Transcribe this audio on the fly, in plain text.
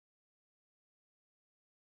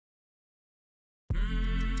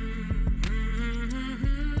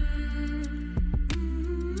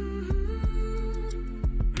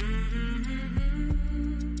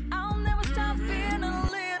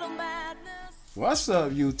What's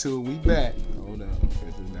up, YouTube? We back. Hold up, I'm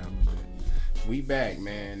gonna do down a little bit. We back,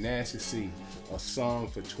 man. Nasty C, a song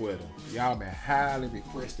for Twitter. Y'all been highly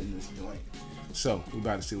requesting this joint, so we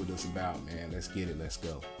about to see what this about, man. Let's get it. Let's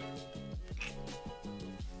go.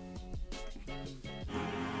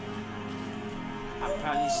 I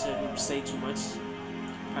probably shouldn't say too much.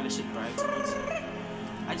 Probably shouldn't brag too much.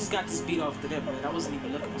 I just got this beat off the rip, man. I wasn't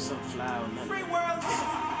even looking for something fly or nothing. Free world.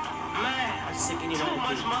 Man, I just think anyone too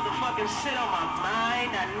much motherfucking shit on my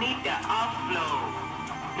mind. I need to offload.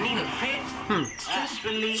 Need a fit. Stress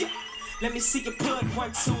relief. Let me see you put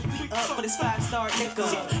 1, 2, 3 up for this 5-star nigga.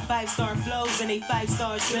 5-star flows and a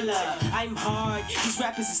 5-star thriller. I'm hard, these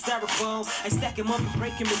rappers is styrofoam. I stack them up and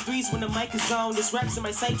break them in threes when the mic is on. This raps in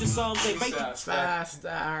my Sanger songs, they break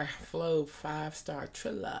 5-star flow, 5-star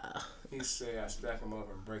thriller. He say I stack them up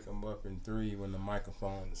and break them up in 3 when the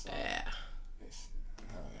microphone is on. Yeah.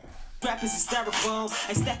 rappers is styrofoam.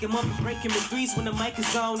 I stack them up and break them in threes when the mic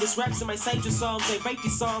is on. This raps in my Sanger songs. They write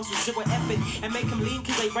these songs with zero effort and make them lean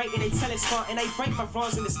cause they write and they tell it's fun. And I break my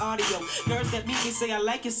wrongs in this audio. Girls that meet me say I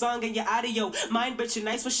like your song and your audio. Mine but you're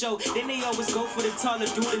nice for show. Then they always go for the taller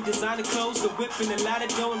dude in designer clothes. The whip and a lot of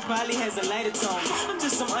dough and probably has a lighter tone. I'm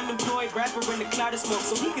just some unemployed rapper in the cloud of smoke.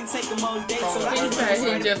 So he can take them on dates. So I He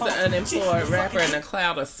said he's just an unemployed rapper in a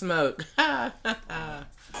cloud of smoke.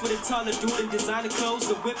 For the taller dude in designer clothes,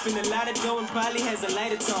 the whip and a lot of dough and probably has a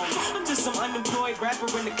lighter tone. I'm just some unemployed rapper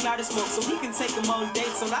in the cloud of smoke, so he can take them on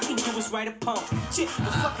dates. All I can do is write a poem. Shit, but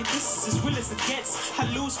fuck it, this is as real as it gets. I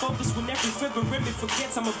lose focus when every fibber in me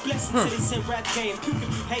forgets. I'm a blessing to this in rap game. Puke if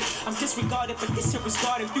you hate, I'm disregarded, but this here is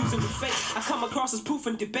God infusing with fate. I come across as proof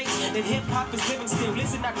in debates that hip hop is living still.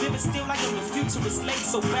 Listen, I live it still like I'm the future is late.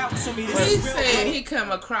 So bow to me, this He is real. said he come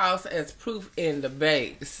across as proof in the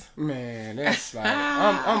base. Man, that's like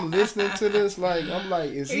I'm listening to this like I'm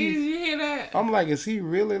like, is Did he? you hear that? I'm like, is he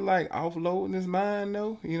really like offloading his mind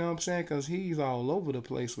though? You know what I'm saying? Cause he's all over the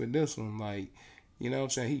place with this one. Like, you know what I'm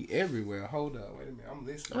saying? He everywhere. Hold up, wait a minute. I'm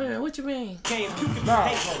listening. Wait, what you mean? Game, puke if you Nah,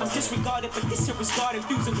 hate. I'm disregarded, but this here is God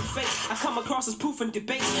infusing with fate. I come across as proof in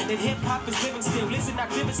debates that hip hop is living still. Listen, I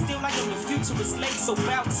live it still like I'm the future is late. So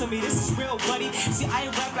bow to me, this is real, buddy. See, I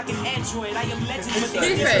ain't rap like an android. I am legend, but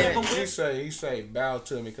they never will. He say, bow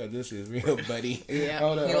to me because this is real, buddy. Yeah,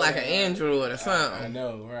 Hold up, he hold like up. an android or I something.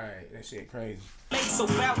 know, right? That shit crazy. So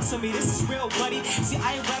bow to me, this is real, buddy. See,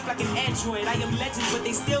 I ain't rap like an android. I am legend, but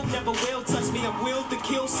they still never will touch me. I'm willed to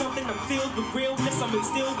kill something. I'm filled with realness. I'm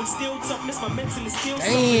instilled with still toughness. My mental is still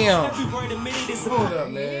Damn. something. Every word a minute is Hold a up,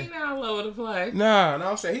 He man. ain't all over the place. Nah, no,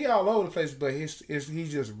 I'm saying he all over the place, but he's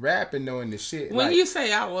just rapping though in the shit. When like, you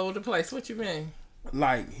say all over the place, what you mean?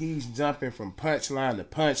 like he's jumping from punchline to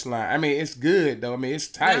punchline. I mean, it's good though. I mean, it's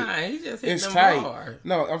tight. Nah, he just hitting It's them tight. hard.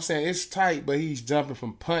 No, I'm saying it's tight, but he's jumping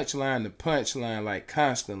from punchline to punchline like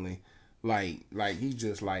constantly. Like he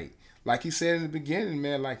just like he said in the beginning,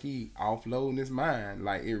 man, like he offloading his mind.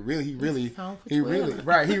 Like he really is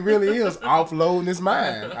offloading his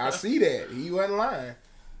mind. I see that. He wasn't lying.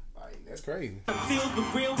 Like that's crazy. I'm filled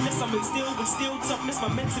with realness. I'm instilled with still toughness. My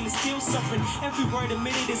mental is still suffering. Every word a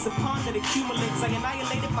minute is a pond that accumulates. I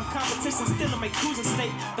annihilated my competition, still in my cruising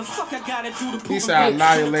state. The fuck I gotta do to prove He I'm said I great?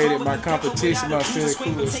 annihilated The my devil without a competition. I'm still in bruise, the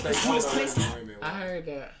scrape coolest and take state. the coolest place. I heard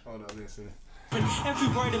that. Hold on, listen. Every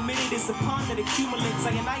word a minute is a pond that accumulates.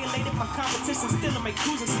 I annihilated my competition, still in my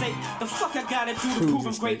cruising state. The fuck I gotta do to prove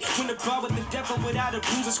I'm great? When the bar with the devil without a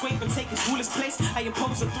bruise and scrape and take his ruler's place. I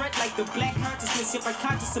impose a threat like the black consciousness. If I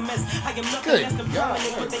conscious a mess, I am nothing Good less than God.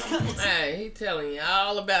 prominent, but they couldn't. Hey, he telling you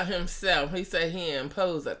all about himself. He said he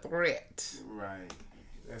imposed a threat. Right.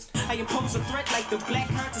 That's I impose a threat like the black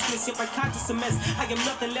consciousness. If I conscious a mess, I am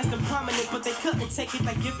nothing less than prominent, but they couldn't take it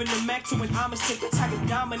like giving a Mac to an Amish chick. Bitch, I am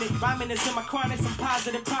dominant. Rhyming is in my chronics. I'm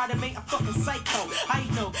positive, proud of me. I'm fucking psycho. I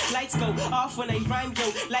know lights go off when they rhyme, yo.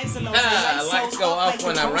 Life's alone. Lights go off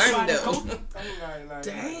when I rhyme, though. like,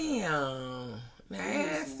 Damn.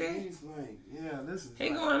 Nasty. He's like, yeah, this is. He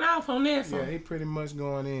going off on this Yeah, one. he pretty much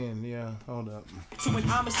going in. Yeah, hold up. To an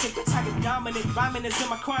Amish chick, bitch, I am dominant. Rhyming is in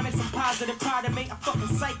my chronics. I'm positive, proud of me. I'm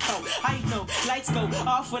fucking psycho. I know lights go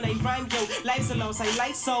off when they rhyme, yo. Life's alone. Say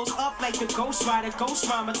light souls up like the Ghost Rider, Ghost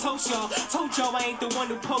Rhymer. Told y'all I ain't the one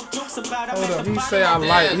who poke jokes about. I'm Hold at up. the He bottom say I of the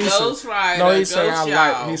like. Yeah, He Ghost say, Rider, no, he say I Ghost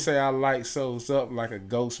like. y'all. He say I light souls up like a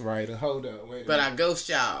ghostwriter. Hold up, wait. A But minute. I ghost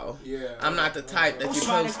y'all. Yeah. I'm not the type that you Ghost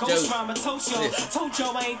Rider, post Ghost jokes. Rhymer. Told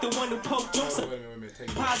y'all I ain't the one who poke jokes Wait about. a minute. Take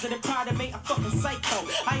it. Positive, proud of me, I'm fucking psycho.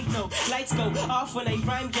 I know lights go off when they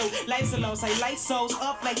rhyme, yo. Life's alone, say light souls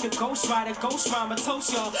up like the Ghost Rider, Ghost Rhymer. Told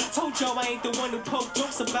y'all I ain't the one who poke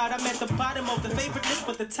jokes about. I'm at the bottom of the favorite list,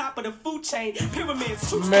 but the top of the food chain.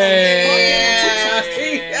 Pyramids, Man.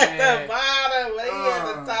 He at the bottom. He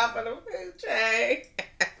at the top of for the food chain.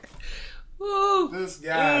 Woo. This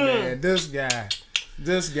guy, man.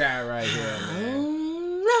 This guy right here,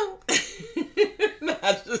 man. No. No,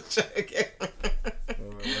 I'm just joking.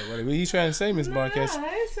 What are you trying to say, Miss Barcast?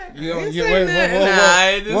 I ain't saying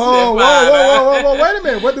Whoa, wait a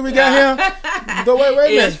minute. What do we got here? Wait a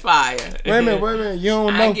minute. It's fire. Wait a minute. You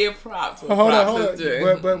don't know. I give props. Hold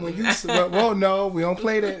on. But when you, well, no, we don't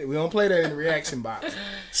play that. We don't play that in the reaction box.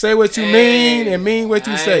 Say what you mean and mean what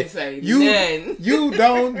you say. You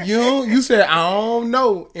said I don't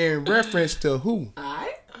know in reference to who?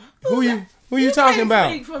 Who you talking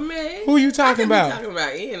about? For me. Who you talking about? Talking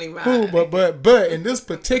about anybody. Who? But in this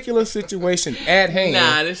particular situation at hand.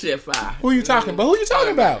 Nah, this shit fire. Who you talking about? Who you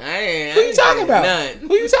talking about? Who you talking about? None.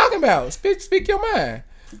 Who you talking about? Speak your mind.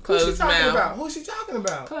 Closed mouth. Who's she talking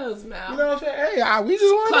about? Closed mouth. You know what I'm saying? Hey, we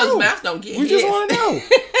just want to know. Closed mouth don't get We just want to know.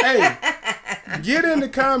 Hey, get in the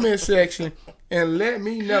comment section and let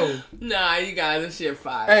me know. Nah, you guys, this shit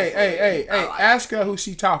fire. Hey, ask her who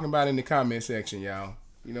she talking about in the comment section, y'all.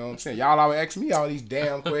 You know what I'm saying? Y'all always ask me all these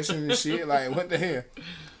damn questions and shit. Like, what the hell?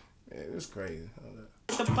 Yeah, it's crazy.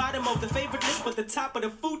 The bottom of the favorite list, but the top of the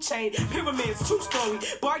food chain. Pyramids, true story.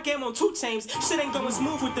 Bar game on 2 Chainz. Shit ain't going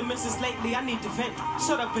smooth with the missus lately. I need to vent.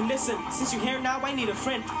 Shut up and listen. Since you here now, I need a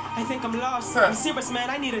friend. I think I'm lost. I'm serious, man.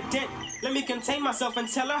 I need a dent. Let me contain myself and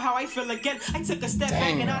tell her how I feel again. I took a step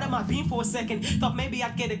back and out of my beam for a second. Thought maybe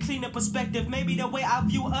I'd get a cleaner perspective. Maybe the way I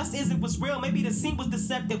view us isn't what's real. Maybe the scene was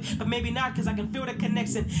deceptive, but maybe not, cause I can feel the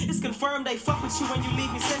connection. It's confirmed they fuck with you when you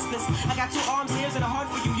leave me senseless. I got 2 arms, ears, and a heart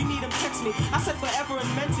for you. You need them, text me. I said forever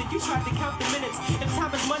and meant it. You tried to count the minutes. If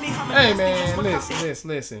time is money, how many? Hey man,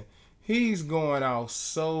 listen. He's going off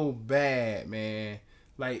so bad, man.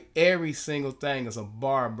 Like every single thing is a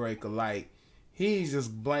bar breaker. Like he's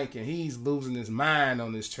just blanking. He's losing his mind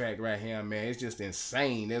on this track right here, man. It's just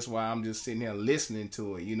insane. That's why I'm just sitting here listening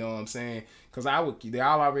to it. You know what I'm saying? Because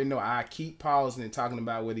y'all already know I keep pausing and talking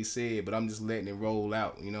about what he said, but I'm just letting it roll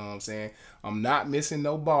out. You know what I'm saying? I'm not missing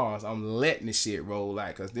no bars. I'm letting the shit roll out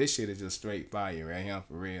because this shit is just straight fire right here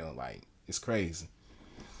for real. Like, it's crazy.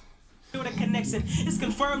 Feel the connection. It's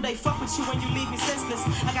confirmed they fuck with you when you leave me senseless.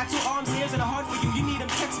 I got 2 arms, ears, and a heart for you. You need them,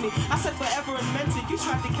 text me. I said forever and meant it. You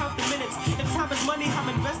tried to count the minutes. If time is money, I'm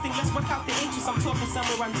investing. Let's work out the interest. I'm talking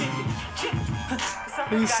somewhere around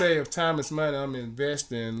 50. He say if time is money, I'm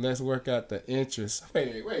investing. Let's work out the interest. Wait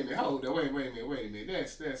a minute. Hold on. Wait a minute.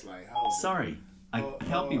 That's like, hold on. Sorry, I can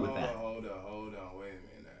help you with that. Hold on. Wait a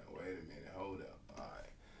minute. Hold up. All right.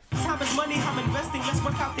 Time is money, I'm investing. Let's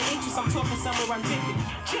work out the interest. I'm talking somewhere around 50.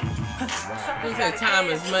 He said time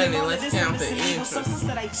is money. Let's count the interest.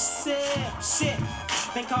 That I said, shit.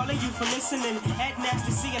 Thank all of you for listening. At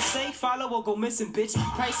Nasty CSA, follow or go missing, bitch.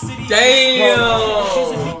 Price City. Damn.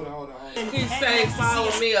 Hold on. He say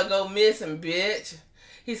follow me or go missing, bitch.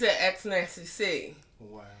 He said X Nasty C.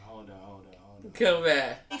 Wow, hold on. Come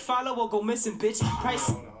back. Follow or go missing, bitch.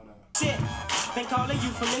 Price. Shit. Thank all of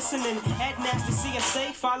you for listening. At Nasty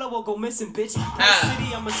CSA, follow or go missing, bitch. Price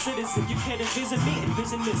City, I'm a citizen. You can't visit me,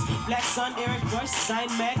 envision this. Black Sun, Eric Rush, Zion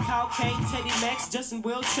Mac, Kyle K, Teddy Max, Justin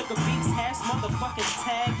Will, Sugar Beats, Hash, motherfucking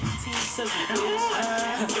Tag, Team Sizzle,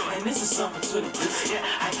 bitch. And this is something for Twitter, bitch.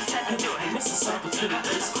 And this is something for Twitter,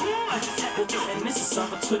 bitch. And this is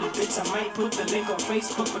something for Twitter, bitch. I might put the link on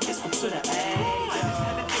Facebook, but this for Twitter. He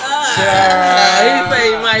say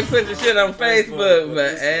he might put the shit on Facebook,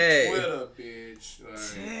 but hey. Twitter, bitch.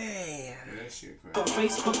 Damn. That shit crazy. On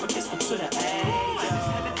Facebook, but this for Twitter.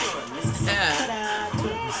 This is song for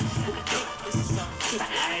Twitter. This is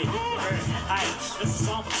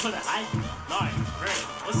song for Twitter. I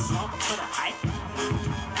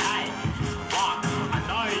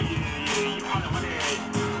know you probably want to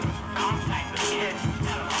contact the kids.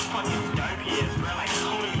 Tell them how fucking dope he is, bro. Like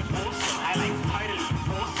totally awesome. Like totally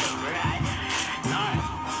awesome, bro. No,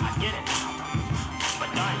 I get it, but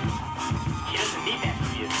don't. He doesn't need that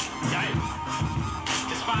from you. Don't.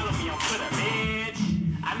 Just follow me on Twitter, bitch.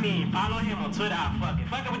 I mean, follow him on Twitter.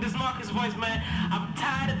 Fuck it with this Marcus voice, man. I'm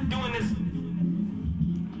tired of doing this.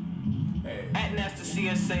 At Nasty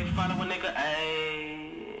CSA, follow a nigga, ayy.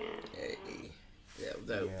 Hey. Yeah,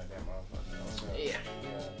 dope. Yeah, that motherfucker. Yeah.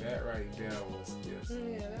 That right there was just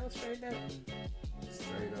Yeah, that was straight up.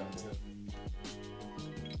 straight up tip.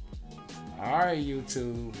 Alright,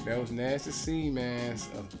 YouTube. That was Nasty C, man.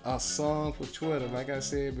 A song for Twitter. Like I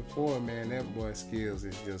said before, man, that boy's skills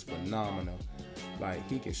is just phenomenal. Like,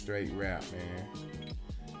 he can straight rap, man.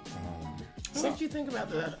 What did you think about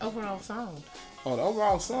the overall song? Oh, the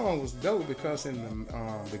overall song was dope because in the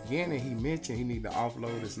beginning he mentioned he needed to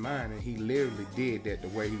offload his mind, and he literally did that the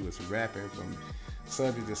way he was rapping from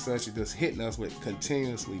subject to such, just hitting us with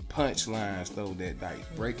continuously punchlines though, that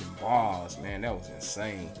like breaking bars, man. That was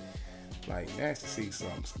insane. Like Nasty C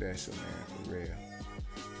something special, man, for real.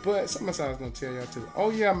 But something else I was gonna tell y'all too. Oh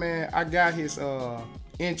yeah, man, I got his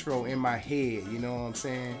intro in my head, you know what I'm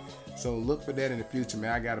saying? So look for that in the future,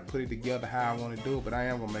 man. I gotta put it together how I wanna do it, but I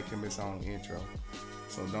am gonna make him his own intro.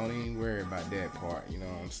 So don't even worry about that part, you know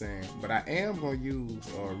what I'm saying? But I am gonna use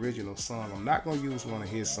an original song. I'm not gonna use one of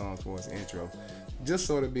his songs for his intro. Just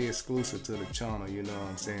sort of be exclusive to the channel, you know what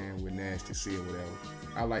I'm saying, with Nasty C or whatever.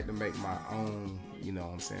 I like to make my own, you know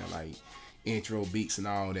what I'm saying, like intro beats and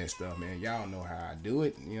all that stuff, man. Y'all know how I do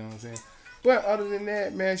it, you know what I'm saying? But other than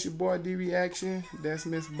that, man, it's your boy D Reaction. That's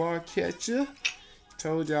Miss Barcatcher.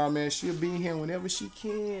 Told y'all, man, she'll be here whenever she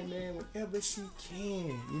can, man, whenever she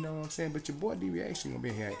can. You know what I'm saying? But your boy D Reaction gonna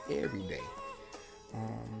be here every day.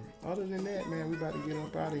 Other than that, man, we about to get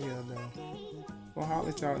up out of here, though. We'll holler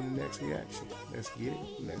at y'all in the next reaction. Let's get it.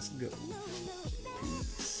 Let's go.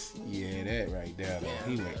 Peace. Yeah, that right there, though.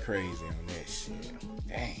 He went crazy on that shit.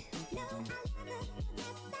 Dang.